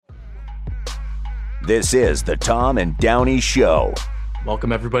This is the Tom and Downey Show.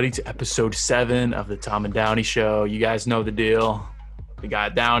 Welcome, everybody, to episode 7 of the Tom and Downey Show. You guys know the deal. We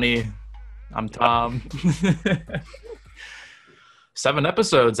got Downey. I'm Tom. 7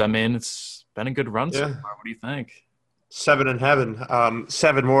 episodes. I mean, it's been a good run so far. What do you think? 7 in heaven.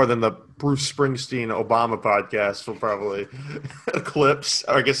 7 more than the Bruce Springsteen Obama podcast will probably eclipse.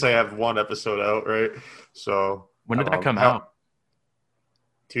 I guess I have 1 episode out, right? So when did that come out?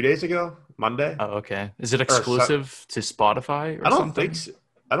 2 days ago, Monday. Oh, okay. Is it exclusive to Spotify or I don't something? think so.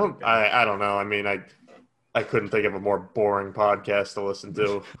 I don't know. I mean, I couldn't think of a more boring podcast to listen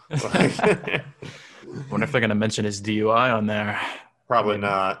to. I wonder if they're going to mention his DUI on there. Probably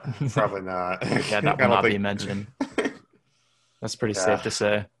not. Probably not. Yeah, that will not be mentioned. That's pretty safe to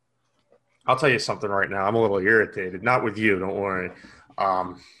say. I'll tell you something right now. I'm a little irritated. Not with you, don't worry.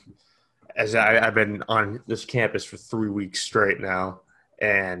 As I've been on this campus for 3 weeks straight now,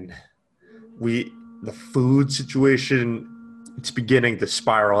 and the food situation, it's beginning to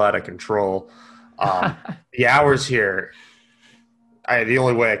spiral out of control. The hours here, the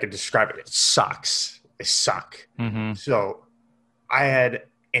only way I could describe it, it sucks. They suck. Mm-hmm. So I had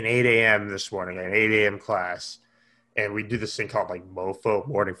an 8 a.m. this morning, an 8 a.m. class, and we do this thing called like MOFO,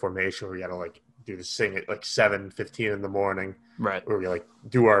 morning formation, where we got to like do this thing at like 7:15 in the morning, right? Where we like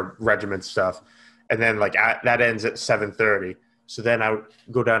do our regiment stuff, and then like that ends at 7:30. So then I would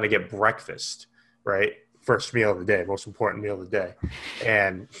go down to get breakfast, right? First meal of the day, most important meal of the day,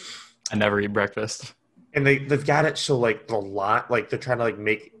 and I never eat breakfast. And they've got it so like the lot, like they're trying to like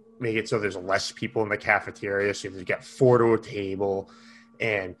make it so there's less people in the cafeteria, so you get 4 to a table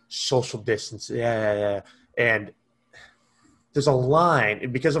and social distance, and there's a line,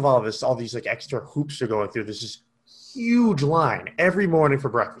 and because of all these like extra hoops they're going through, there's this huge line every morning for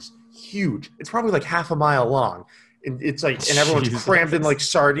breakfast. Huge. It's probably like half a mile long. And it's like, and everyone's crammed in like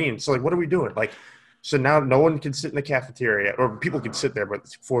sardines. So like, what are we doing? Like, so now no one can sit in the cafeteria, or people can sit there, but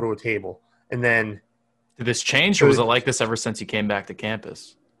it's 4 to a table. And then, did this change, or was it like this ever since you came back to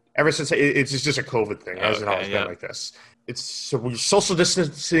campus? Ever since it's just a COVID thing. It hasn't always been like this. It's so we're social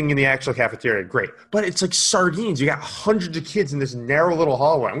distancing in the actual cafeteria, great. But it's like sardines. You got hundreds of kids in this narrow little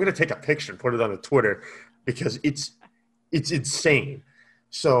hallway. I'm gonna take a picture and put it on the Twitter because it's insane.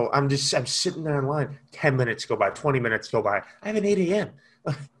 So I'm sitting there in line. 10 minutes go by, 20 minutes go by. I have an 8 a.m.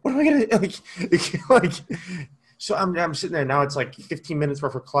 What am I gonna like? So I'm sitting there now. It's like 15 minutes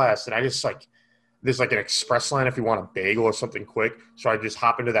worth of class, and I just like there's like an express line if you want a bagel or something quick. So I just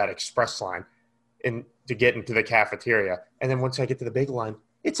hop into that express line and to get into the cafeteria. And then once I get to the bagel line,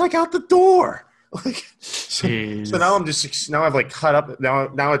 it's like out the door. Like, so now now I've like cut up.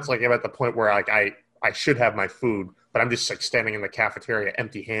 Now it's like I'm at the point where like I should have my food, but I'm just like standing in the cafeteria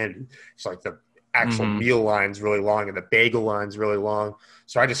empty-handed. It's like the actual meal line's really long and the bagel line's really long.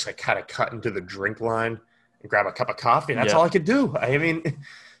 So I just like kind of cut into the drink line and grab a cup of coffee, and that's all I could do. I mean,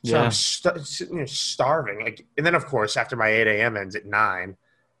 so I'm sitting there starving. Like, and then, of course, after my 8 a.m. ends at 9,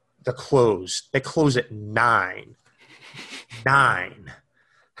 they close at 9. 9.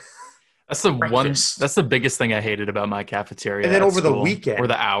 That's That's the biggest thing I hated about my cafeteria. And then over the weekend, or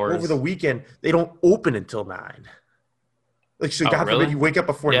the hours. Over the weekend, they don't open until 9. Like, so God forbid you wake up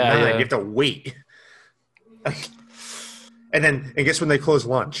before 9, you have to wait. And guess when they close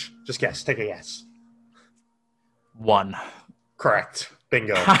lunch? Just guess. Take a guess. 1. Correct.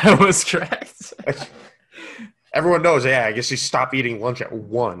 Bingo. I was correct. Everyone knows. Yeah, I guess you stop eating lunch at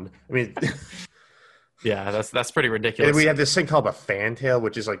 1. I mean, yeah, that's pretty ridiculous. And we have this thing called a fantail,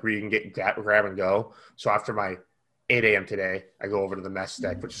 which is like where you can get grab and go. So after my 8 a.m. today, I go over to the mess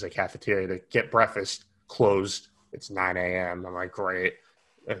deck, which is a cafeteria, to get breakfast. Closed. It's 9 a.m. I'm like, great.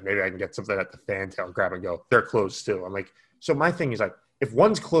 Maybe I can get something at the fantail, grab and go. They're closed too. I'm like, so my thing is like, if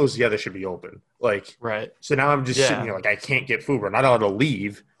one's closed, the other should be open. Like, right. So now I'm just sitting here like I can't get food. We're not allowed to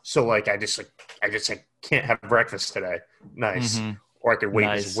leave. So like I just can't have breakfast today. Nice. Mm-hmm. Or I could wait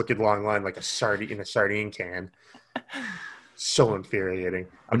this wicked long line like a sardine can. So infuriating.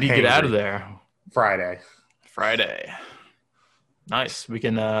 When do you get out of there? Friday. Nice. We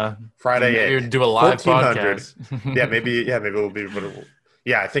can Friday do a live podcast. maybe we'll be.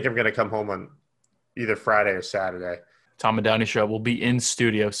 I think I'm gonna come home on either Friday or Saturday. Tom and Downey Show will be in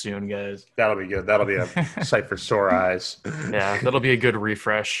studio soon, guys. That'll be good. That'll be a sight for sore eyes. Yeah, that'll be a good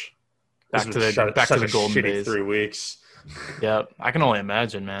refresh. Back to the golden days. 3 weeks. Yeah, I can only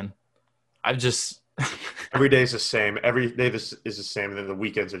imagine, man. I've just every day's the same. Every day this is the same, and then the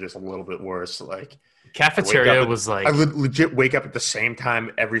weekends are just a little bit worse. Like cafeteria was like I would legit wake up at the same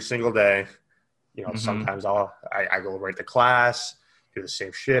time every single day. You know, sometimes I go right to class, do the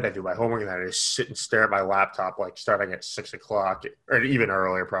same shit. I do my homework, and then I just sit and stare at my laptop, like starting at 6 o'clock, or even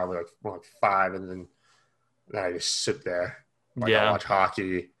earlier, probably like more like 5, and then I just sit there. Like, I'll watch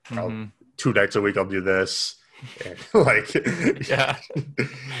hockey. 2 nights a week I'll do this. And like, yeah,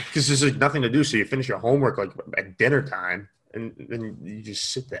 because there's like nothing to do. So you finish your homework like at dinner time, and then you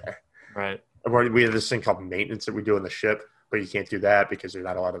just sit there. Right. We have this thing called maintenance that we do on the ship, but you can't do that because there's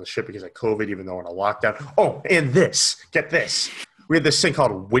not a lot of the ship because of COVID, even though we're in a lockdown. Oh, and get this. We have this thing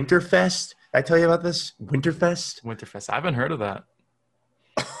called Winterfest. Did I tell you about this? Winterfest. I haven't heard of that.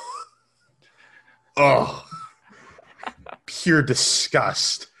 Oh, pure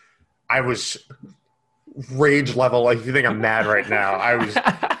disgust. I was rage level. Like, if you think I'm mad right now, I was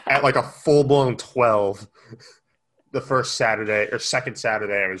at like a full-blown 12 the first Saturday or second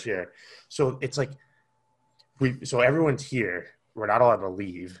Saturday I was here. So it's like so everyone's here. We're not allowed to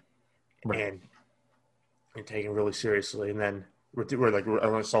leave, right. And we're taking it really seriously. And then we're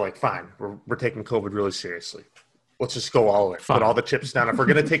fine. We're taking COVID really seriously. Let's just go all in. Put all the chips down. If we're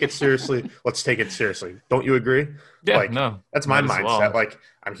gonna take it seriously, let's take it seriously. Don't you agree? Yeah, no. That's my mindset. Well. Like,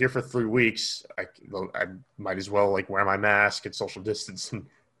 I'm here for 3 weeks. I might as well like wear my mask and social distance, and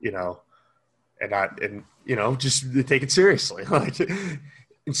just take it seriously. Like,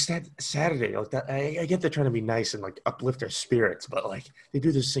 instead, Saturday, like that, I get they're trying to be nice and like uplift our spirits, but like they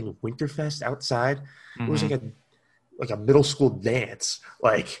do this thing Winterfest outside. Mm-hmm. It was like a middle school dance.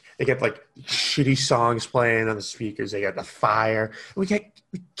 Like, they get like shitty songs playing on the speakers. They got the fire. And we got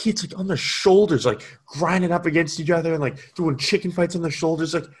kids like on their shoulders, like grinding up against each other and like doing chicken fights on their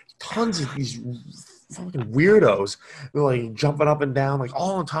shoulders. Like, tons of these fucking weirdos. They're like jumping up and down, like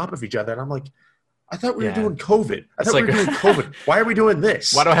all on top of each other. And I'm like, I thought we were doing COVID. We were doing COVID. Why are we doing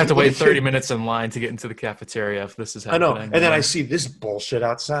this? Why do I have to wait 30 minutes in line to get into the cafeteria if this is happening? I know. And then I see this bullshit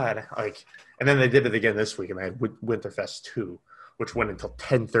outside. Like, and then they did it again this week, and I had Winterfest 2, which went until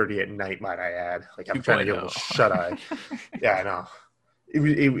 10:30 at night, might I add. Like, I'm trying to get a little shut-eye. Yeah, I know.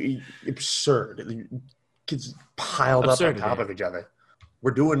 It was absurd. Kids piled up on top of each other.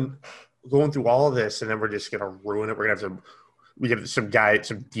 We're going through all of this, and then we're just going to ruin it. We're going to have we have some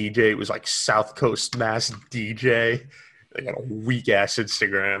DJ. It was like South Coast Mass DJ. They got a weak-ass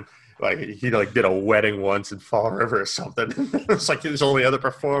Instagram. Like, he like did a wedding once in Fall River or something. It's like his only other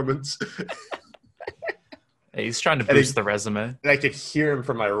performance. Hey, he's trying to boost the resume. And I could hear him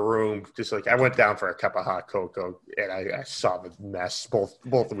from my room. Just like, I went down for a cup of hot cocoa, and I saw the mess both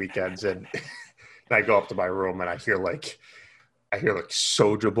the weekends. And I go up to my room, and I hear like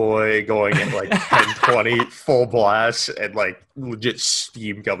Soulja Boy going at like 10:20 full blast, and like legit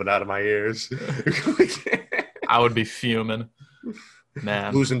steam coming out of my ears. I would be fuming.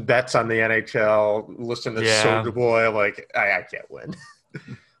 Man, losing bets on the NHL, listening to Soulja Boy. I'm like, I can't win.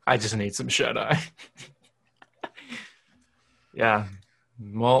 I just need some shut-eye. Yeah.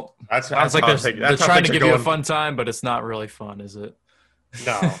 Well, that's like they're trying to give you a fun time, but it's not really fun, is it?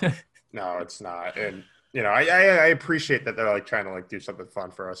 No, it's not. And, I appreciate that they're like trying to like do something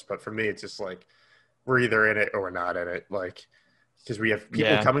fun for us. But for me, it's just like we're either in it or we're not in it. Like, because we have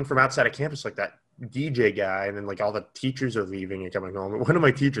people coming from outside of campus, like that DJ guy, and then like all the teachers are leaving and coming home. One of my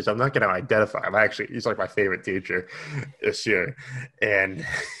teachers, I'm not going to identify him. He's like my favorite teacher this year, and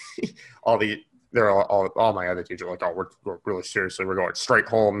all my other teachers are like, oh, we're really seriously, we're going straight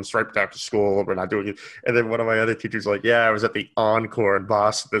home, straight back to school. We're not doing it. And then one of my other teachers like, yeah, I was at the Encore in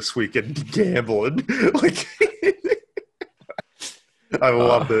Boston this weekend gambling. Like, I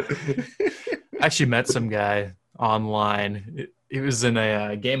loved it. I actually met some guy online. He was in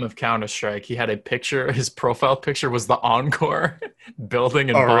a game of Counter-Strike. He had a picture. His profile picture was the Encore building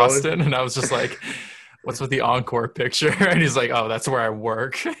in Boston. Really? And I was just like, what's with the Encore picture? And he's like, oh, that's where I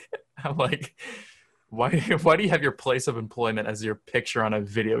work. I'm like, why do you have your place of employment as your picture on a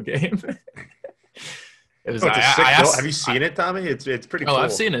video game? It was. Have you seen it, Tommy? It's pretty cool. Oh,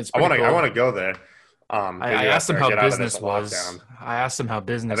 I've seen it. I want to go there. I asked him how business was. I asked him how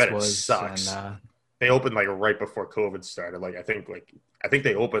business was. It sucks. And, they opened like right before COVID started. Like, I think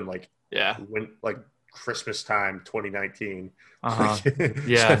they opened like Christmas time 2019. Uh-huh.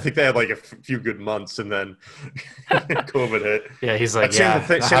 Yeah. So I think they had like a few good months, and then COVID hit. Yeah, he's like, same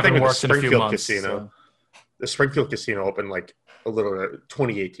thing with the Springfield Casino. So. The Springfield Casino opened like a little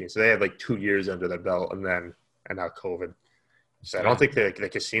 2018, so they had like 2 years under their belt, and now COVID. So I don't think the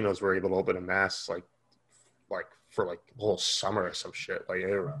casinos were able to open en masse like for like the whole summer or some shit. Like, they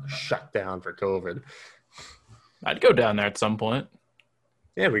were shut down for COVID. I'd go down there at some point.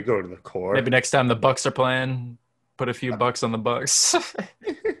 Yeah, we go to the core. Maybe next time the Bucks are playing, put a few bucks on the Bucks.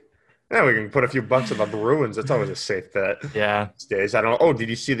 Yeah, we can put a few bucks on the Bruins. That's always a safe bet. Yeah. These days, I don't know. Oh, did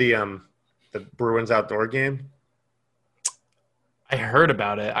you see the Bruins outdoor game? I heard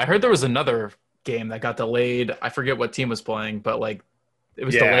about it. I heard there was another game that got delayed. I forget what team was playing, but like it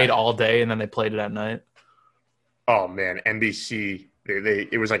was delayed all day and then they played it at night. Oh man, NBC,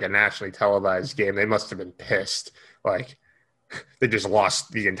 it was like a nationally televised game. They must have been pissed. Like they just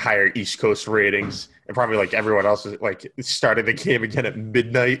lost the entire East Coast ratings, and probably like everyone else is like started the game again at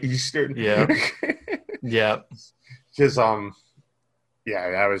midnight Eastern. Yeah. Yeah. Because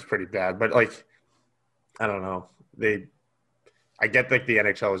yeah, that was pretty bad. But like I don't know. I get like the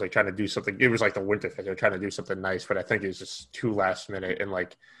NHL was like trying to do something. It was like the winter thing. They're trying to do something nice, but I think it was just too last minute, and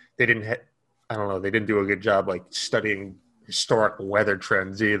like they didn't I don't know. They didn't do a good job like studying historic weather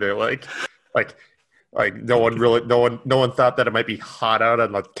trends either. Like no one thought that it might be hot out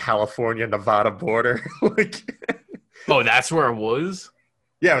on the California-Nevada border. Like, oh, that's where it was?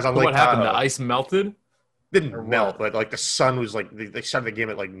 Yeah, it was on Lake What happened? Tahoe. The ice melted? Didn't melt, but like the sun was like they started the game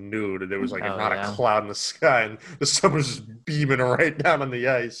at like noon, and there was like not a cloud in the sky, and the sun was just beaming right down on the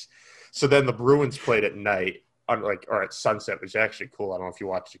ice. So then the Bruins played at night or at sunset, which is actually cool. I don't know if you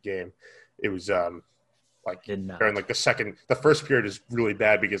watched the game. It was like during like the first period is really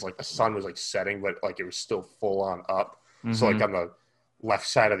bad because like the sun was like setting, but like it was still full on up. Mm-hmm. So like on the left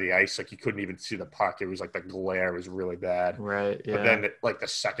side of the ice, like you couldn't even see the puck. It was like the glare was really bad. Right. Yeah. But then like the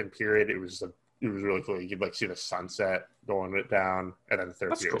second period, it was really cool. You could like see the sunset going down, and then the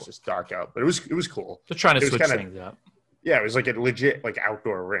third period was just dark out. But it was cool. They're trying to switch things up. Yeah, it was like a legit like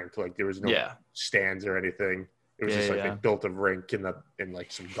outdoor rink. Like there was no stands or anything. It was just like they built a rink in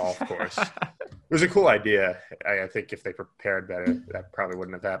like some golf course. It was a cool idea. I think if they prepared better, that probably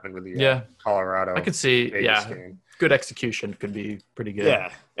wouldn't have happened with the Colorado. I could see, game. Good execution could be pretty good.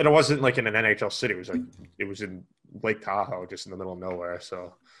 Yeah, and it wasn't like in an NHL city. It was in Lake Tahoe, just in the middle of nowhere.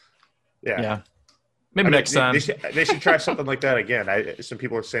 So, yeah. Maybe next time they should try something like that again. Some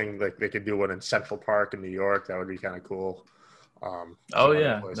people are saying like they could do one in Central Park in New York. That would be kind of cool.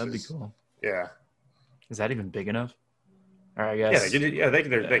 That'd be cool. Yeah. Is that even big enough? All right, I guess. They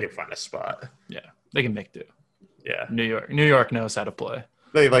can find a spot. Yeah, they can make do. Yeah, New York knows how to play.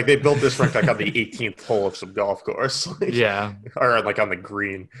 They built this rink like on the 18th hole of some golf course. Or like on the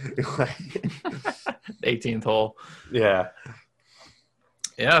green. 18th hole. Yeah.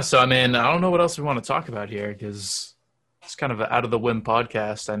 Yeah. So I mean, I don't know what else we want to talk about here because it's kind of an out of the whim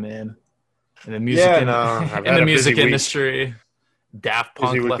podcast. I'm in the music in the music industry. Daft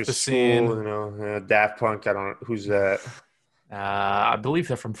Punk left the scene. Daft Punk. I don't know who's that. I believe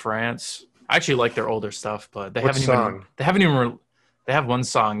they're from France. I actually like their older stuff, but they have one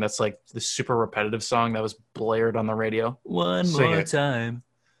song that's like the super repetitive song that was blared on the radio. One more time.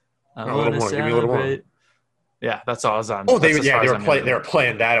 I want to celebrate. Yeah, that's all I was on. Oh, they were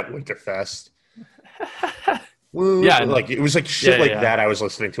playing that at Winterfest. Yeah, like it was like shit that I was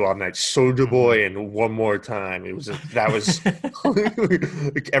listening to all night. Soulja Boy and One More Time. It was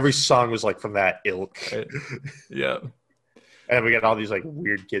like every song was like from that ilk. Right. Yeah. And we got all these like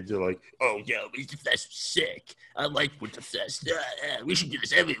weird kids who are like, "Oh yeah, Winterfest was sick. I like Winterfest. We should do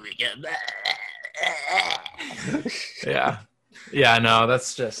this every weekend." Yeah. No,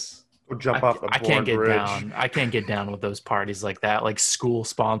 that's just. We'll jump off the board. I can't get down with those parties like that, like school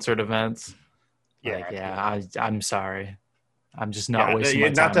sponsored events. I'm sorry. I'm just not wasting my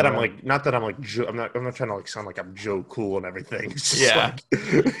time. Not that I'm not trying to like sound like I'm Joe Cool and everything. It's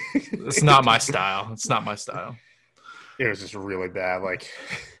it's not my style. It's not my style. It was just really bad. Like,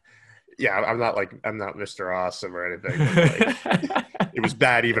 I'm not Mr. Awesome or anything. Like, it was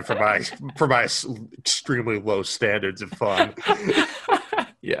bad even for my extremely low standards of fun.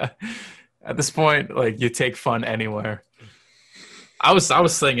 Yeah. At this point, like you take fun anywhere. I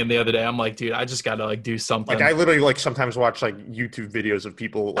was thinking the other day, I'm like, dude, I just gotta like do something. Like I literally like sometimes watch like YouTube videos of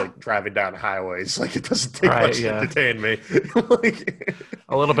people like driving down highways. Like it doesn't take much to entertain me. Like,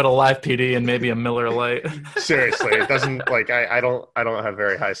 a little bit of Live PD and maybe a Miller Lite. Seriously, it doesn't like I don't have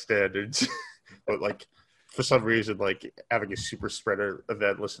very high standards. But like for some reason, like having a super spreader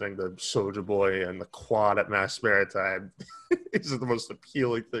event, listening to Soulja Boy and the Quad at Mass Maritime is the most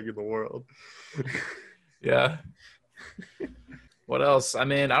appealing thing in the world. Yeah. What else? I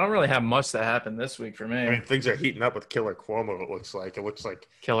mean, I don't really have much that happened this week for me. I mean, things are heating up with Killer Cuomo, it looks like.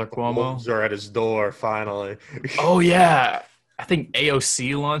 Killer Cuomo? Wolves are at his door, finally. Oh, yeah. I think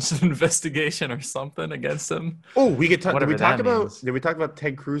AOC launched an investigation or something against him. Oh, did we talk about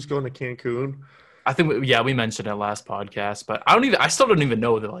Ted Cruz going to Cancun? I think we mentioned it last podcast, but I still don't even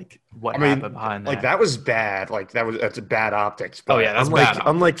know what happened behind that. Like that was bad. Like that's a bad optics. But that's bad.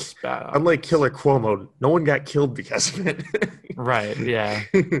 Unlike Killer Cuomo, no one got killed because of it. Right. Yeah.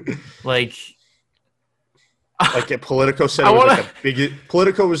 Like Like Politico said, it was like the biggest.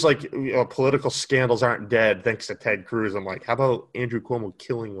 Politico was like, political scandals aren't dead thanks to Ted Cruz. I'm like, how about Andrew Cuomo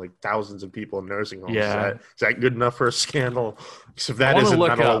killing like thousands of people in nursing homes? Yeah. Is that good enough for a scandal? So if that isn't,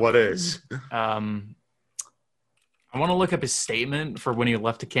 I don't know what is. I want to look up his statement for when he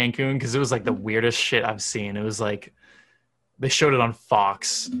left to Cancun because it was like the weirdest shit I've seen. It was like they showed it on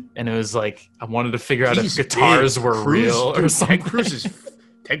Fox, and it was like I wanted to figure out if guitars were real or something.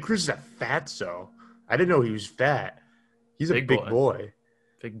 Ted Cruz is a fatso. I didn't know he was fat. He's a big boy.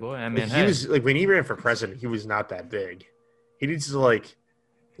 Big boy. I mean, he was like when he ran for president, he was not that big. He needs to like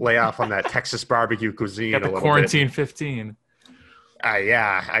lay off on that Texas barbecue cuisine. Got the quarantine 15.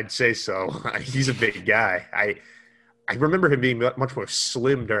 Yeah, I'd say so. He's a big guy. I remember him being much more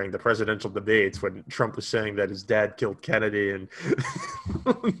slim during the presidential debates when Trump was saying that his dad killed Kennedy and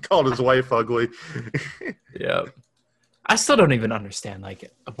called his wife ugly. Yeah. I still don't even understand,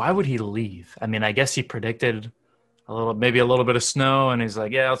 like, why would he leave? I mean, I guess he predicted maybe a little bit of snow, and he's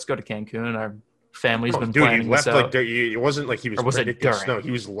like, yeah, let's go to Cancun. Our family's been planning this out. It wasn't like he was predicting snow.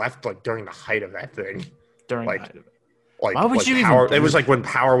 He was left, like, during the height of that thing. During the height of it. Like, why would you power, even... It was like when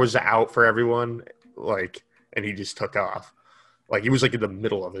power was out for everyone, like, and he just took off. Like, he was, like, in the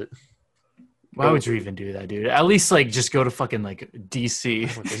middle of it. Why would you even do that, dude? At least, like, just go to fucking, like, D.C.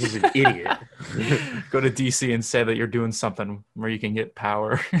 This is an idiot. Go to D.C. and say that you're doing something where you can get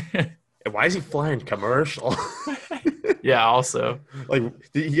power. And why is he flying commercial? Yeah, also. Like,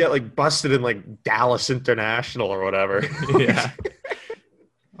 he got, like, busted in, like, Dallas International or whatever. Yeah.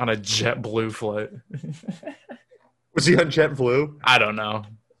 On a JetBlue flight. Was he on JetBlue? I don't know.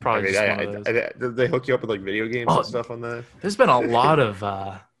 Probably just one of those. Did they hook you up with, like, video games and stuff on that? There's been a lot of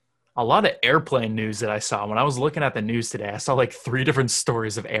airplane news that I saw. When I was looking at the news today, I saw like 3 different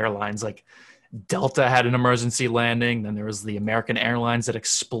stories of airlines. Like Delta had an emergency landing. Then there was the American Airlines that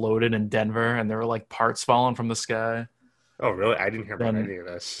exploded in Denver, and there were like parts falling from the sky. Oh, really? I didn't hear about any of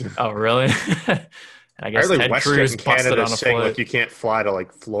this. Oh, really? And I guess Ted Cruz busted on a saying flight. like you can't fly to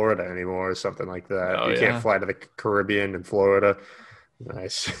like Florida anymore or something like that. Oh, you can't fly to the Caribbean and Florida.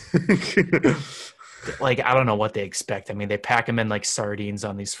 Nice. Like, I don't know what they expect. I mean, they pack them in like sardines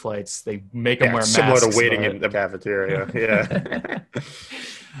on these flights. They make them wear masks. Similar to waiting in the cafeteria. Yeah.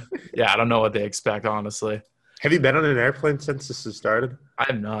 Yeah, I don't know what they expect, honestly. Have you been on an airplane since this has started? I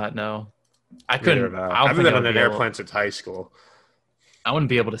have not, no. I couldn't. I haven't been on an airplane since high school. I wouldn't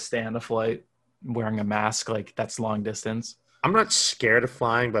be able to stand a flight wearing a mask. Like, that's long distance. I'm not scared of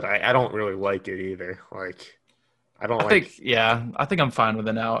flying, but I don't really like it either. Like, I think I'm fine with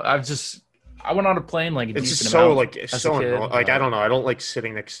it now. I went on a plane like it's just so like it's so annoying. Like I don't know. I don't like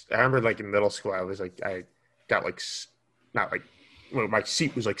sitting next. I remember like in middle school, I was like I got like not like my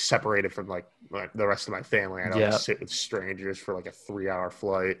seat was like separated from like the rest of my family. I don't sit with strangers for like a 3-hour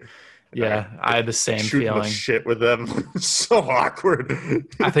flight. Yeah, I had the same feeling. Shit with them. It's so awkward.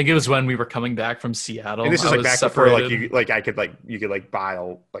 I think it was when we were coming back from Seattle. And this is like back before like you could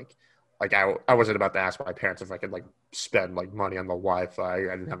buy like I wasn't about to ask my parents if I could like spend like money on the Wi-Fi. I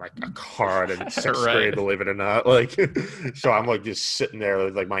didn't have like a card in 6th grade, believe it or not. Like, so I'm like just sitting there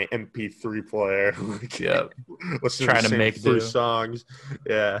with like my MP3 player, trying to make do songs.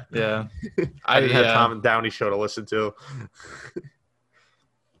 Yeah, yeah. I didn't have Tom and Downey show to listen to.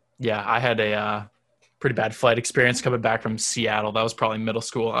 Yeah, I had a pretty bad flight experience coming back from Seattle. That was probably middle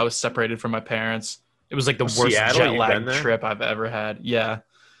school. I was separated from my parents. It was like the worst jet lag trip I've ever had. Yeah.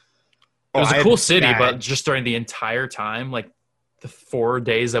 It was a cool city, but just during the entire time, like the 4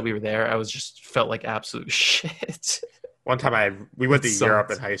 days that we were there, I was just felt like absolute shit. One time we went to Europe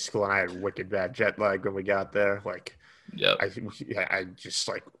in high school, and I had wicked bad jet lag when we got there. Like, I just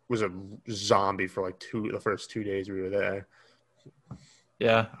like was a zombie for like the first 2 days we were there.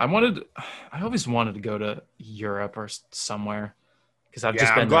 Yeah, I always wanted to go to Europe or somewhere because I've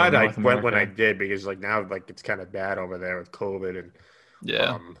just been. I'm glad I went when I did because like now like it's kind of bad over there with COVID and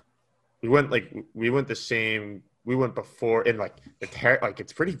we went before in like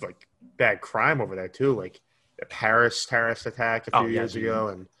it's pretty like bad crime over there too, like the Paris terrorist attack a few years ago,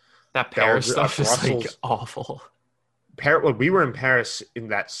 and that Paris stuff is like awful. We were in Paris in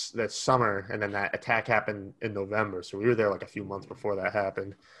that summer, and then that attack happened in November, so we were there like a few months before that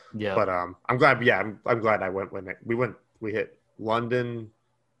happened. Yeah, but I'm glad. Yeah, I'm glad I went when we went. We hit London,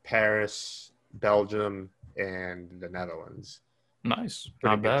 Paris, Belgium, and the Netherlands. Nice,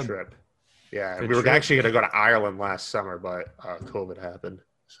 pretty not good bad trip. Yeah, we were actually going to go to Ireland last summer, but COVID happened.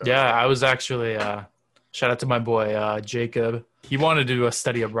 So. Yeah, I was actually shout out to my boy Jacob. He wanted to do a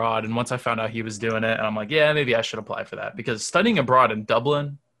study abroad, and once I found out he was doing it, and I'm like, yeah, maybe I should apply for that because studying abroad in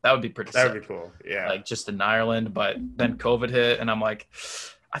Dublin, that would be pretty sick. That would be cool. Yeah, like just in Ireland. But then COVID hit, and I'm like,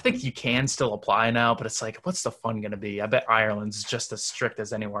 I think you can still apply now, but it's like, what's the fun going to be? I bet Ireland's just as strict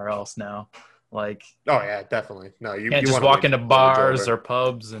as anywhere else now. Like, oh yeah, definitely. No, you can't just walk into bars or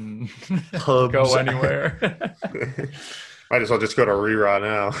pubs and go anywhere. Might as well just go to Rerun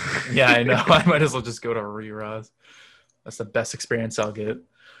now. Yeah, I know. I might as well just go to Rerun. That's the best experience I'll get.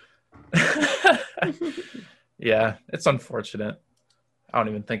 Yeah, it's unfortunate. I don't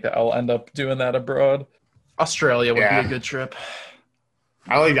even think that I'll end up doing that abroad. Australia would be a good trip.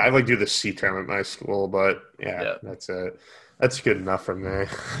 I like do the C term at my school, but that's it. That's good enough for me.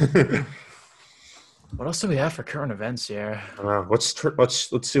 What else do we have for current events here? I don't know. Let's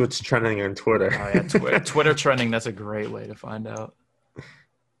see what's trending on Twitter. Oh yeah, Twitter trending. That's a great way to find out.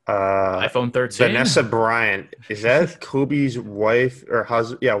 iPhone 13. Vanessa Bryant, is that Kobe's wife or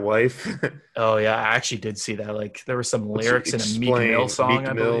husband? Yeah, wife. Oh yeah, I actually did see that. Like there were some lyrics in a Meek Mill song,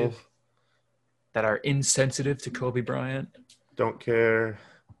 I believe, that are insensitive to Kobe Bryant. Don't care.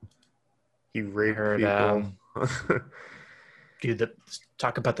 He raped people. Dude,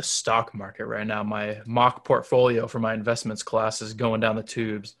 talk about the stock market right now. My mock portfolio for my investments class is going down the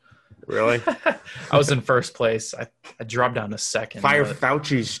tubes. Really? I was in first place. I dropped down to second.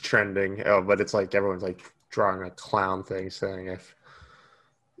 Fauci's trending. Oh, but it's like everyone's like drawing a clown thing saying if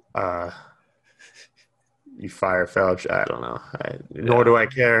you fire Fauci. I don't know. Nor do I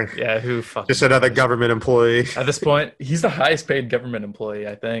care. Yeah, who fucking just another government employee. At this point, he's the highest paid government employee,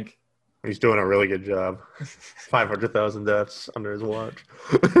 I think. He's doing a really good job. 500,000 deaths under his watch.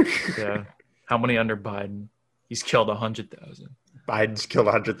 Yeah. How many under Biden? He's killed 100,000. Biden's killed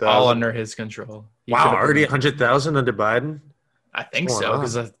 100,000. All under his control. Wow, already 100,000 under Biden? I think so,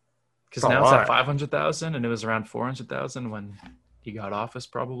 because now it's at 500,000, and it was around 400,000 when he got office,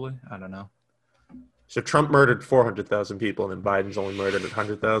 probably. I don't know. So Trump murdered 400,000 people, and then Biden's only murdered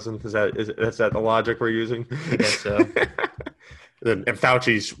 100,000? Is that the logic we're using? I guess so. And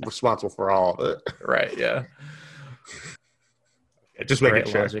Fauci's responsible for all of it. Right, yeah. Just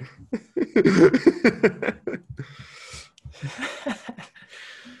making sure. Logic.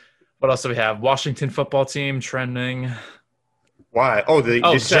 What else do we have? Washington football team trending. Why? Oh,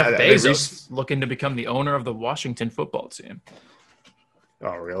 Jeff Bezos looking to become the owner of the Washington football team.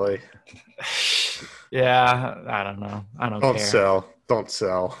 Oh, really? Yeah, I don't know. I don't care. Don't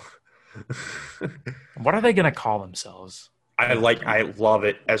sell. What are they going to call themselves? I love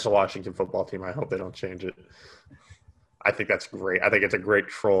it as a Washington football team. I hope they don't change it. I think that's great. I think it's a great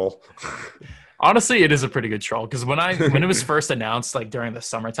troll. Honestly, it is a pretty good troll because when it was first announced, like during the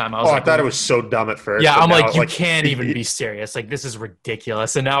summertime, I thought it was so dumb at first. Yeah, I'm like, you can't even be serious. Like, this is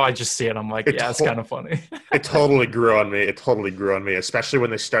ridiculous. And now I just see it. I'm like, it's kind of funny. It totally grew on me. Especially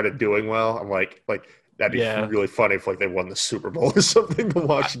when they started doing well. I'm like that'd be really funny if like they won the Super Bowl or something to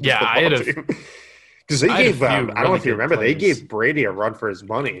watch. Football team. Because they gave, I don't know if you remember, they gave Brady a run for his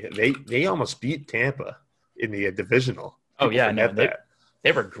money. They almost beat Tampa in the divisional. Oh yeah, no,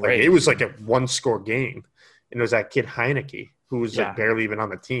 they were great. Like, it was like a one-score game, and it was that kid Heineke who was like barely even on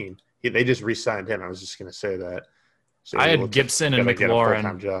the team. They just re-signed him. I was just going to say that. So I had Gibson and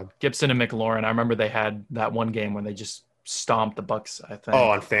McLaurin. Gibson and McLaurin. I remember they had that one game when they just stomped the Bucks. I think.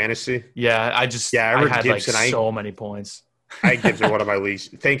 Oh, on fantasy. Yeah, I had Gibson, like so many points. I had Gibson one of my leagues.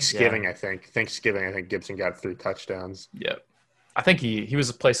 Thanksgiving, I think Gibson got 3 touchdowns. Yep. I think he was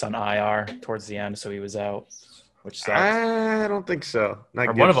placed on IR towards the end, so he was out, which sucks. I don't think so.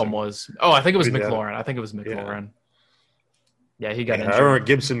 Or one of them was. Oh, I think it was McLaurin. I think it was McLaurin. Yeah, he got injured. I remember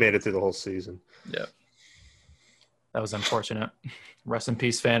Gibson made it through the whole season. Yeah. That was unfortunate. Rest in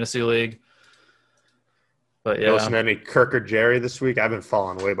peace, Fantasy League. But yeah. You listen to any Kirk or Jerry this week? I've been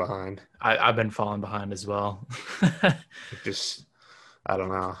falling way behind. I've been falling behind as well. I don't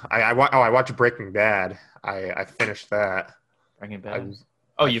know. I watched Breaking Bad. I finished that. Breaking Bad.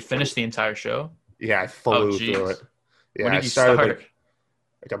 You finished the entire show? Yeah, I flew through it. Yeah, when did you start?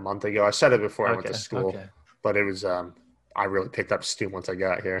 Like a month ago. I started it before I went to school, but it was I really picked up steam once I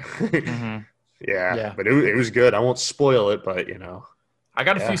got here. Mm-hmm. Yeah, but it was good. I won't spoil it, but you know. I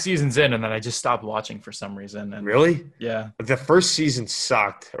got a few seasons in, and then I just stopped watching for some reason. And really? Yeah. The first season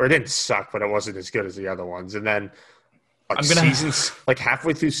sucked, or it didn't suck, but it wasn't as good as the other ones. And then like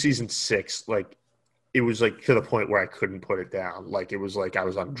halfway through season 6, like it was like to the point where I couldn't put it down. Like it was like I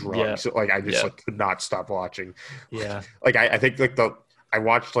was on drugs. Yeah. So, like I just like could not stop watching. Yeah. Like I think like I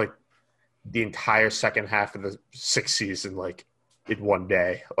watched like the entire second half of the 6th season like in one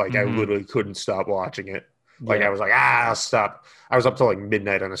day. Like I literally couldn't stop watching it. Like I was like, I'll stop. I was up till like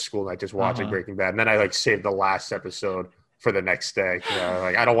midnight on a school night just watching Breaking Bad. And then I like saved the last episode for the next day. You know,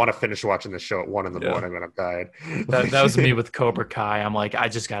 like I don't want to finish watching the show at 1 a.m. when I'm tired. That was me with Cobra Kai. I'm like, I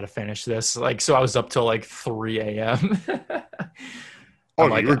just got to finish this. Like, so I was up till like 3 a.m.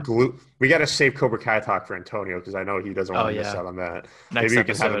 Oh, you were glued. We got to save Cobra Kai talk for Antonio because I know he doesn't want to miss out on that. Next Maybe we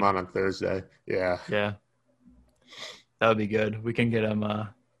episode. can have him on Thursday. Yeah. Yeah. That would be good. We can get him.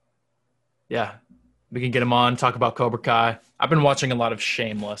 We can get him on, talk about Cobra Kai. I've been watching a lot of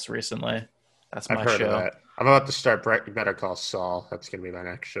Shameless recently. That's my I've heard show. of that. I'm about to start Better Call Saul. That's going to be my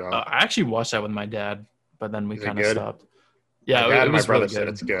next show. I actually watched that with my dad, but then we kind of good? stopped. Yeah, my dad it was my brother really said good.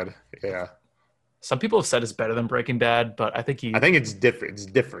 it's good. Yeah. Some people have said it's better than Breaking Bad, but I think it's different. It's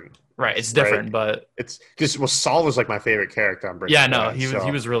different. Right, it's different, Right? but It's just Saul was like my favorite character on Breaking Bad. Yeah, no,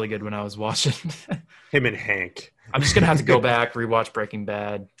 he was really good when I was watching. Him and Hank. I'm just gonna have to go back, rewatch Breaking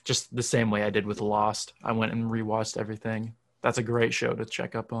Bad, just the same way I did with Lost. I went and rewatched everything. That's a great show to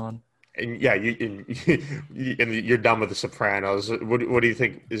check up on. And yeah, you're done with The Sopranos. What do you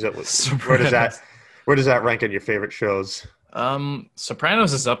think? Is it Sopranos. where does that rank on your favorite shows?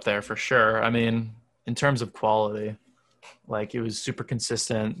 Sopranos is up there for sure. I mean, in terms of quality, like it was super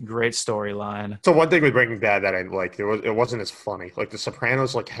consistent, great storyline. So one thing with Breaking Bad that I liked, it wasn't as funny. Like The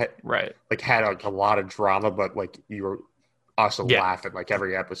Sopranos, had a lot of drama, but like you were also laughing like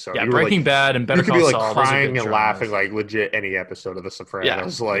every episode. Yeah, Breaking Bad and Better Call Saul. You could be like crying and laughing like legit any episode of The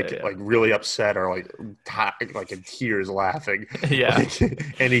Sopranos, like really upset or like in tears laughing. Yeah,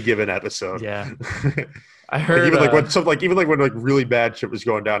 like, any given episode. Yeah, I heard even when like really bad shit was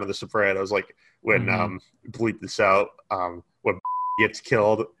going down in The Sopranos, like when bleep this out, when gets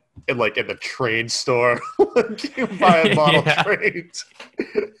killed in the train store, like buying model trains.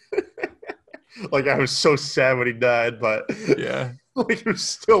 Like I was so sad when he died, but yeah, like it was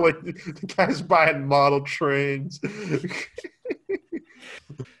still like the guy's buying model trains. The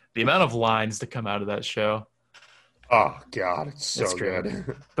amount of lines to come out of that show. Oh God, it's so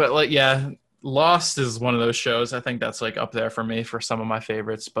good. But like, yeah, Lost is one of those shows. I think that's like up there for me for some of my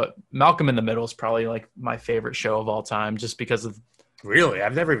favorites. But Malcolm in the Middle is probably like my favorite show of all time, just because of. Really,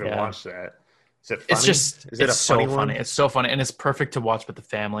 I've never even watched that. Is it funny? It's so funny. It's so funny, and it's perfect to watch with the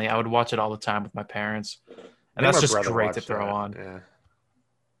family. I would watch it all the time with my parents, and that's just great to throw on. Yeah.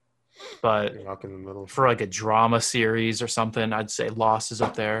 But in the middle. For like a drama series or something, I'd say Lost is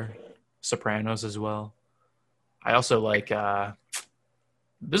up there. Sopranos as well. I also like.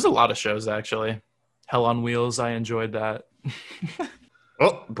 There's a lot of shows actually. Hell on Wheels. I enjoyed that.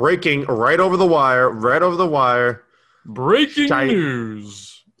 Oh, breaking right over the wire. Breaking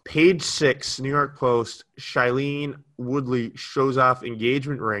news. Page 6, New York Post, Shailene Woodley shows off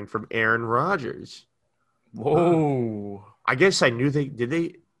engagement ring from Aaron Rodgers. Whoa. I guess I knew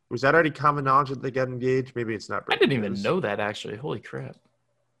was that already common knowledge that they got engaged? Maybe it's not. I didn't even know that, actually. Holy crap.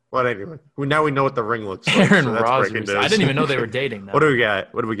 Well, anyway, now we know what the ring looks like. Aaron Rodgers. I didn't even know they were dating though. What do we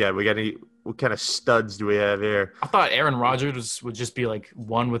got? What kind of studs do we have here? I thought Aaron Rodgers would just be like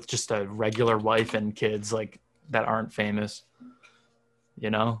one with just a regular wife and kids like that aren't famous. You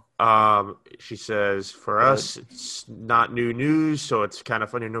know? She says, for us, it's not new news, so it's kind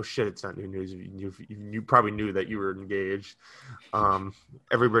of funny. No shit, it's not new news. You probably knew that you were engaged.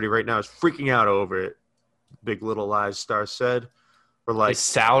 Everybody right now is freaking out over it. Big Little Lies star said. We're like, his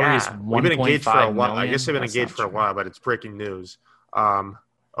salary is we've been engaged for a while. million? I guess they've been engaged for a while, but it's breaking news.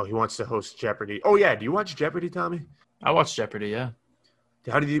 He wants to host Jeopardy. Oh yeah, do you watch Jeopardy, Tommy? I watch Jeopardy, yeah.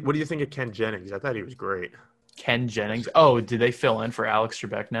 What do you think of Ken Jennings? I thought he was great. Ken Jennings. Oh, did they fill in for Alex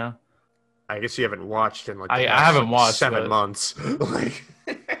Trebek now? I guess you haven't watched in I haven't watched 7 months. I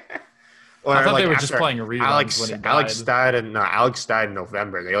thought they were just playing a reruns when he died. Alex died in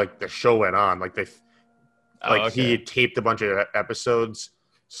November. The show went on. He taped a bunch of episodes,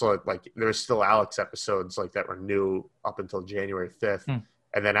 so there was still Alex episodes that were new up until January 5th,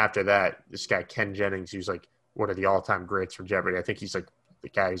 and then after that, this guy Ken Jennings, who's one of the all-time greats for Jeopardy. I think he's the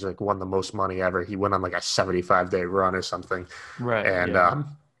guy who's won the most money ever. He went on a 75-day run or something, right? And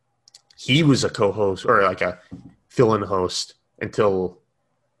he was a co-host or a fill-in host until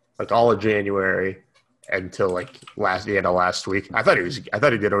all of January. Until the end of last week. I thought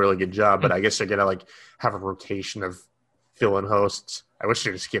he did a really good job, but I guess they're gonna have a rotation of fill-in hosts. I wish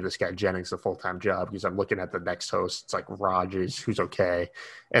they just give this guy Jennings a full-time job, because I'm looking at the next host. It's Rodgers, who's okay,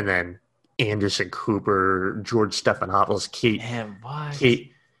 and then Anderson Cooper, George Stephanopoulos, Katie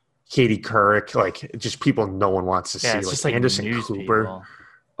Couric, just people no one wants to see. It's just Anderson Cooper. People.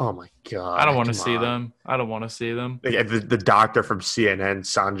 Oh my God! I don't want to see them. I don't want to see them. The doctor from CNN,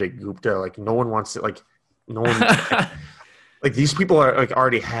 Sanjay Gupta. No one wants to. No one. These people are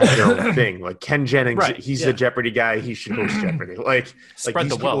already have their own thing. Ken Jennings, right, he's the Jeopardy guy. He should host Jeopardy. Spread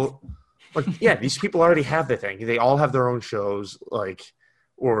these the wealth. These people already have their thing. They all have their own shows.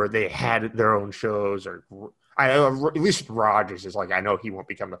 Or they had their own shows. Or at least Rodgers is I know he won't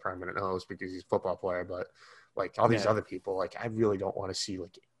become the permanent host because he's a football player, but. like all these other people. Like, I really don't want to see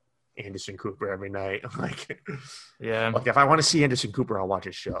like Anderson Cooper every night. Like, like if I want to see Anderson Cooper, I'll watch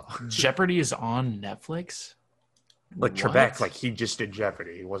his show. Jeopardy is on Netflix. Like Trebek, like he just did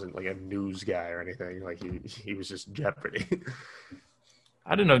Jeopardy. He wasn't like a news guy or anything. Like he was just Jeopardy.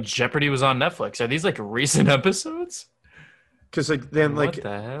 I didn't know Jeopardy was on Netflix. Are these like recent episodes? Because like then like what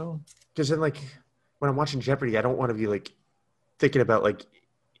the hell? Because then like when I'm watching Jeopardy, I don't want to be like thinking about like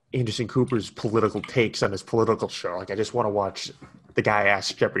Anderson Cooper's political takes on his political show. Like I just want to watch the guy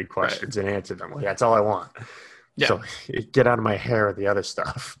ask Jeopardy questions and answer them. Like that's all I want. Yeah. So get out of my hair with the other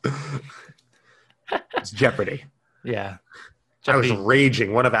stuff. It's Jeopardy. Yeah. Jeopardy. I was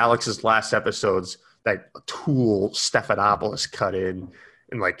raging. One of Alex's last episodes, that Tool Stephanopoulos cut in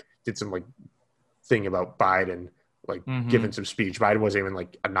and like did some like thing about Biden, like giving some speech. Biden wasn't even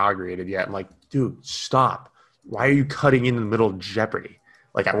like inaugurated yet. I'm like, dude, stop. Why are you cutting in the middle of Jeopardy?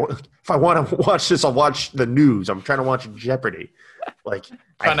 Like, if I want to watch this, I'll watch the news. I'm trying to watch Jeopardy. Like,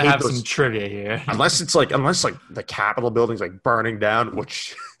 trying to have some trivia here. Unless the Capitol building's like burning down,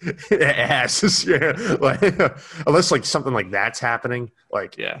 which it has. Yeah. Like, unless like something like that's happening.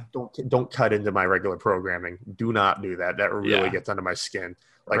 Like, don't cut into my regular programming. Do not do that. That really gets under my skin.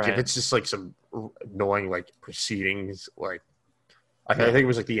 Like, if it's just like some annoying like proceedings, like. I think it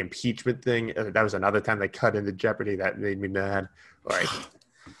was like the impeachment thing. That was another time they cut into Jeopardy. That made me mad.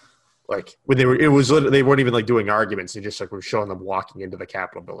 Like when they weren't even like doing arguments. They just like were showing them walking into the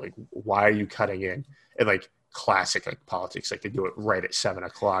Capitol building. Why are you cutting in? And like classic like politics, like they do it right at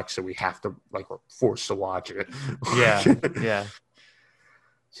 7:00, so we have to like we're forced to watch it. Yeah.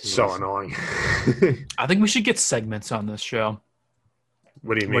 So annoying. I think we should get segments on this show.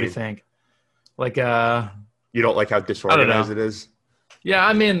 What do you mean? What do you think? Like you don't like how disorganized it is? Yeah,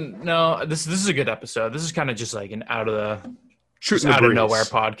 I mean, no, this is a good episode. This is kind of just like an out of nowhere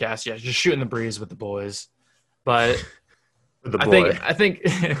podcast. Yeah, just shooting the breeze with the boys. But I think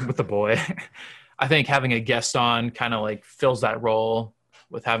with the boy, I think having a guest on kind of like fills that role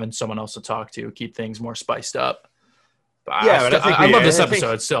with having someone else to talk to, keep things more spiced up. But yeah, I love this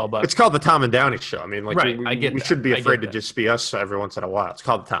episode still, but it's called the Tom and Downey Show. I mean, like, we shouldn't be afraid to just be us every once in a while. It's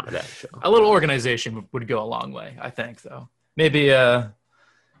called the Tom and Downey Show. A little organization would go a long way, I think, though. Maybe a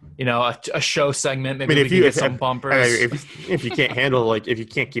show segment. Maybe we can get some bumpers. If you can't handle, like, if you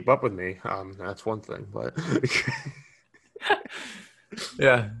can't keep up with me, that's one thing. But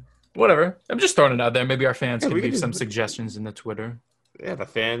yeah, whatever. I'm just throwing it out there. Maybe our fans can leave some suggestions in the Twitter. Yeah, the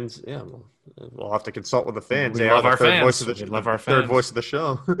fans. Yeah, we'll have to consult with the fans. We love our fans. We love our fans. Third voice of the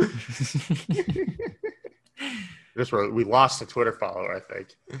show. We lost a Twitter follower, I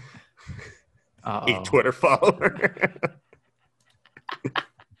think. A Twitter follower.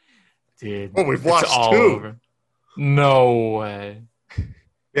 Dude. Oh, we've lost 2. Over. No way.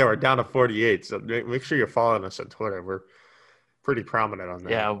 Yeah, we're down to 48. So make sure you're following us on Twitter. We're pretty prominent on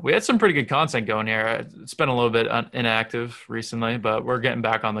that. Yeah, we had some pretty good content going here. It's been a little bit inactive recently, but we're getting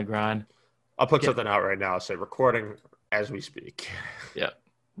back on the grind. I'll put something out right now. I'll say recording as we speak. Yeah.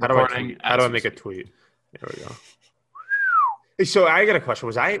 How do I make a tweet? There we go. Hey, so I got a question.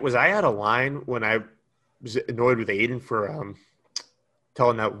 Was I out of line when I was annoyed with Aiden for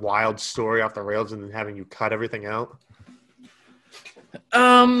telling that wild story off the rails and then having you cut everything out?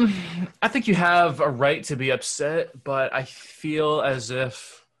 I think you have a right to be upset, but I feel as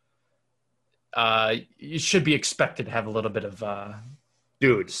if you should be expected to have a little bit of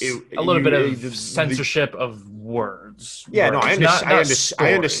censorship of words. Yeah, words. No,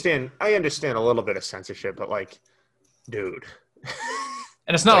 I understand. I understand a little bit of censorship, but like, dude.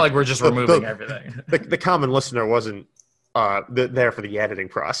 And it's not like we're just removing everything. The common listener wasn't there for the editing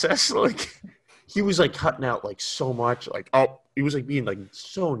process. Like, he was like cutting out like so much. Like, he was like being like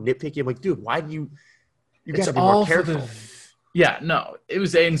so nitpicky. I'm like, dude, why do you got to be more careful? Yeah, no, it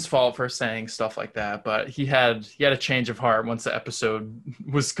was Aiden's fault for saying stuff like that, but he had a change of heart once the episode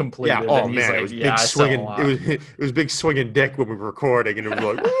was completed. Yeah, and he's man, like, it was big swinging. It was big swinging dick when we were recording, and it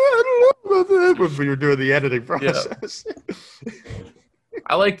was like when we were doing the editing process. Yeah.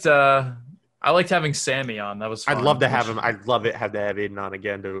 I liked having Sammy on. That was fun. I'd love to have him. I'd love it have Aiden on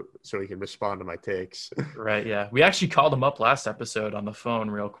again so he can respond to my takes. Right, yeah. We actually called him up last episode on the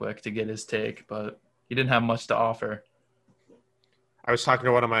phone real quick to get his take, but he didn't have much to offer. I was talking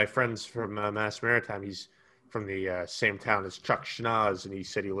to one of my friends from Mass Maritime. He's from the same town as Chuck Schnoz, and he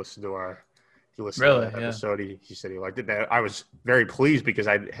said he listened to that episode. Yeah. He said he liked it. I was very pleased because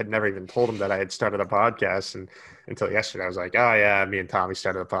I had never even told him that I had started a podcast, and until yesterday I was like, oh yeah, me and Tommy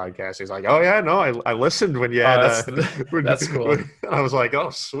started a podcast. He's like, oh yeah, no, I listened when you had that's cool. I was like, oh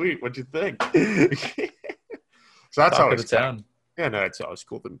sweet, what'd you think? So that's always town. Yeah, no, it's always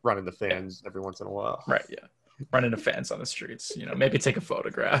cool to run into fans every once in a while. Right, yeah. run into fans on the streets. Maybe take a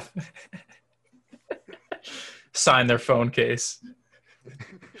photograph, sign their phone case.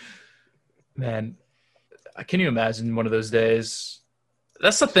 Man, can you imagine one of those days?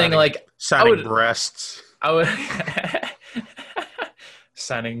 That's the thing. Like signing breasts. I would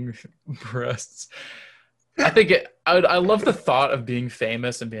signing breasts. I think I love the thought of being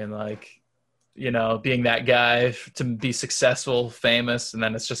famous and being like, being that guy to be successful, famous, and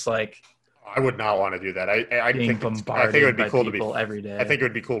then it's just like. I would not want to do that. I think it would be cool to be every day. I think it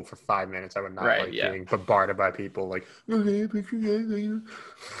would be cool for 5 minutes. I would not being bombarded by people like. I mean,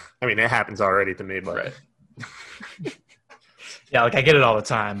 it happens already to me, but. Right. Yeah, like I get it all the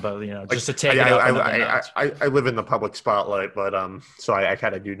time, but just to take it up. I live in the public spotlight, but so I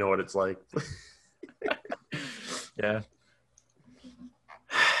kind of do know what it's like. Yeah.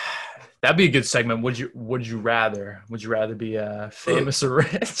 That'd be a good segment. Would you rather? Would you rather be famous or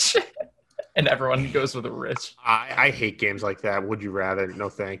rich? And everyone goes with a rich. I hate games like that. Would you rather? No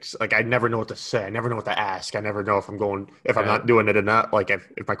thanks. Like I never know what to say. I never know what to ask. I never know if I'm not doing it enough. Like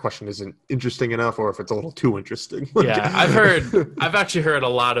if my question isn't interesting enough, or if it's a little too interesting. Yeah, I've actually heard a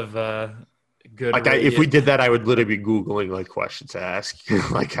lot of good. Like if we did that, I would literally be Googling like questions to ask.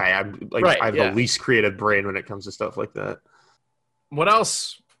 Like I have the least creative brain when it comes to stuff like that. What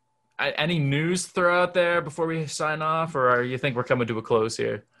else? Any news to throw out there before we sign off, or you think we're coming to a close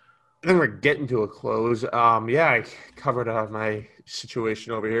here? I think we're getting to a close. I covered my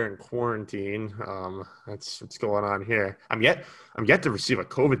situation over here in quarantine. That's what's going on here. I'm yet to receive a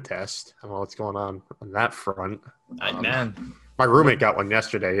COVID test. I don't know what's going on that front. Man, my roommate got one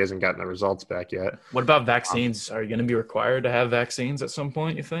yesterday. He hasn't gotten the results back yet. What about vaccines? Are you going to be required to have vaccines at some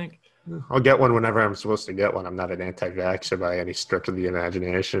point, you think? I'll get one whenever I'm supposed to get one. I'm not an anti-vaxxer by any stretch of the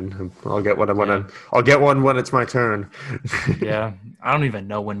imagination. I'll get one when it's my turn. Yeah, I don't even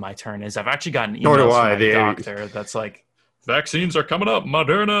know when my turn is. I've actually gotten emails from my doctor that's like, vaccines are coming up,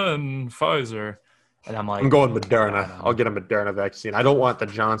 Moderna and Pfizer. And I'm like, I'm going Moderna. I'll get a Moderna vaccine. I don't want the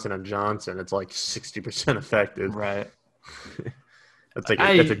Johnson & Johnson. It's like 60% effective. Right. That's a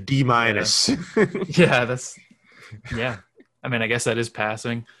D-. Yeah. I mean, I guess that is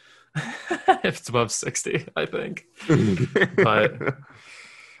passing. If it's above 60, I think. But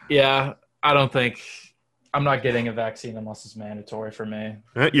yeah, I'm not getting a vaccine unless it's mandatory for me.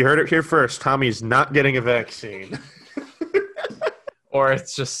 You heard it here first. Tommy's not getting a vaccine. Or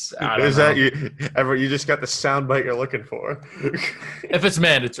it's just, I don't know. That you just got the soundbite you're looking for. If it's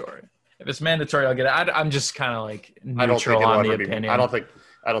mandatory, I'll get it. I'm just kind of like neutral on the opinion. I don't think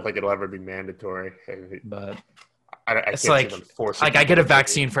it'll ever be mandatory. But it's like I get a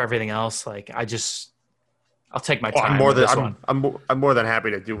vaccine for everything else. Like I'll take my time. I'm more than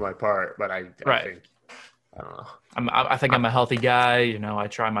happy to do my part, but I think I don't know. I think I'm a healthy guy. I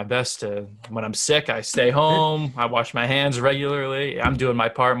try my best to. When I'm sick, I stay home. I wash my hands regularly. I'm doing my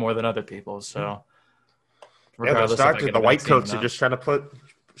part more than other people. So those doctors, the white coats, are just trying to put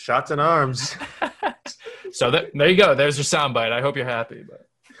shots in arms. So there you go. There's your soundbite. I hope you're happy. But.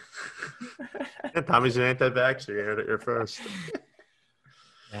 Tommy's an anti-vaxxer. You heard it here first.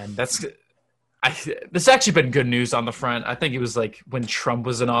 And this actually been good news on the front. I think it was like when Trump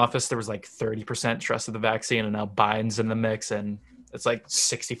was in office, there was like 30% trust of the vaccine, and now Biden's in the mix, and it's like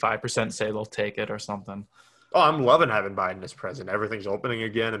 65% say they'll take it or something. Oh, I'm loving having Biden as president. Everything's opening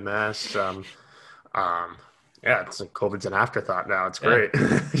again en masse. Yeah, it's like COVID's an afterthought now. It's great.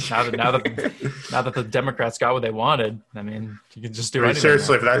 Yeah. now that the Democrats got what they wanted, I mean, you can just do anything.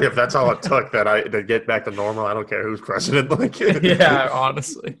 Seriously, if that's all it took to get back to normal, I don't care who's president. Yeah,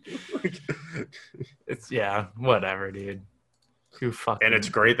 honestly, it's whatever, dude. And it's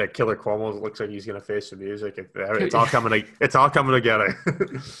great that Killer Cuomo looks like he's gonna face the music. It's all coming. It's all coming together.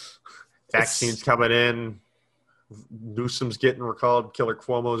 Vaccines coming in. Newsom's getting recalled. Killer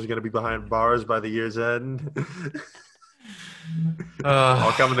Cuomo is going to be behind bars by the year's end.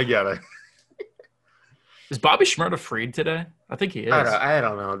 All coming together. Is Bobby Shmurda freed today? I think he is. I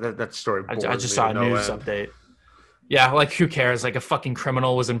don't know. That story. I just saw a news update. Yeah, like who cares? Like a fucking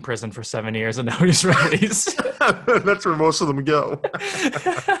criminal was in prison for 7 years and now he's released. That's where most of them go.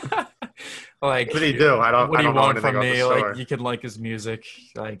 Like, what do you do? What do you want from me? Like, you can like his music.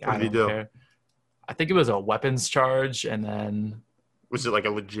 Like, I don't care. I think it was a weapons charge, and then was it like a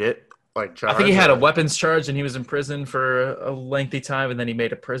legit charge? I think he had a weapons charge, and he was in prison for a lengthy time, and then he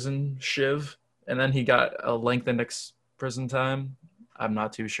made a prison shiv, and then he got a lengthened prison time. I'm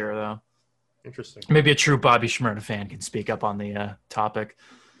not too sure though. Interesting. Maybe a true Bobby Shmurda fan can speak up on the topic,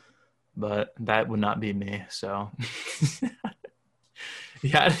 but that would not be me. So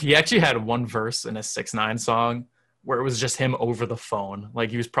he actually had one verse in a 6ix9ine song where it was just him over the phone.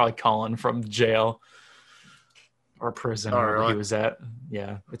 Like he was probably calling from jail. or prison, Oh, wherever really? he was at.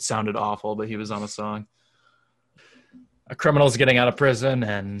 Yeah, it sounded awful, but he was on a song. A criminal's getting out of prison,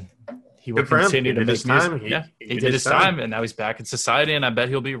 and he will Good for him. continue He to did make his time. music. He He did his time, and now he's back in society, and I bet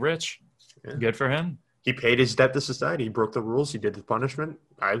he'll be rich. Yeah. Good for him. He paid his debt to society. He broke the rules. He did the punishment.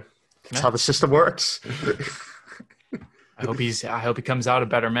 That's Yeah. how the system works. I hope he comes out a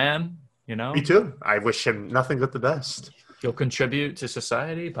better man. You know, Me too. I wish him nothing but the best. he'll contribute to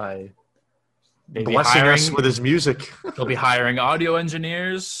society by maybe Blessing hiring. us with his music. He'll be hiring audio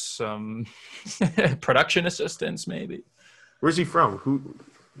engineers, some production assistants, maybe. Where's he from? Who?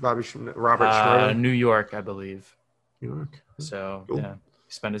 Robert Schmurda? New York, I believe. New York. So Cool. yeah,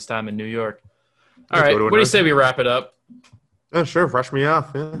 he spent his time in New York. Let's All right, go to what do you another- say we wrap it up? Oh, sure. Brush me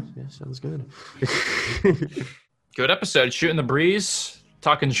off. Yeah, sounds good. Good episode. Shooting the breeze,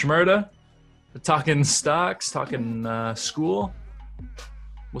 talking Schmurda, talking stocks, talking school.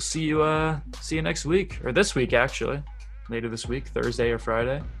 We'll see you next week, or this week actually, later this week, Thursday or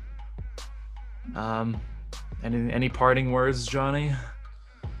Friday. Any parting words, Johnny?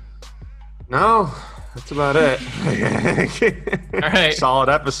 No, that's about it. All right. Solid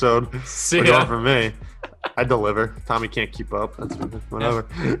episode. See We're ya. going for me. I deliver. Tommy can't keep up. That's whatever.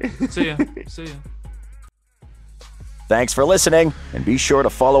 See ya. See ya. Thanks for listening, and be sure to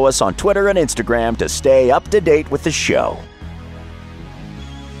follow us on Twitter and Instagram to stay up to date with the show.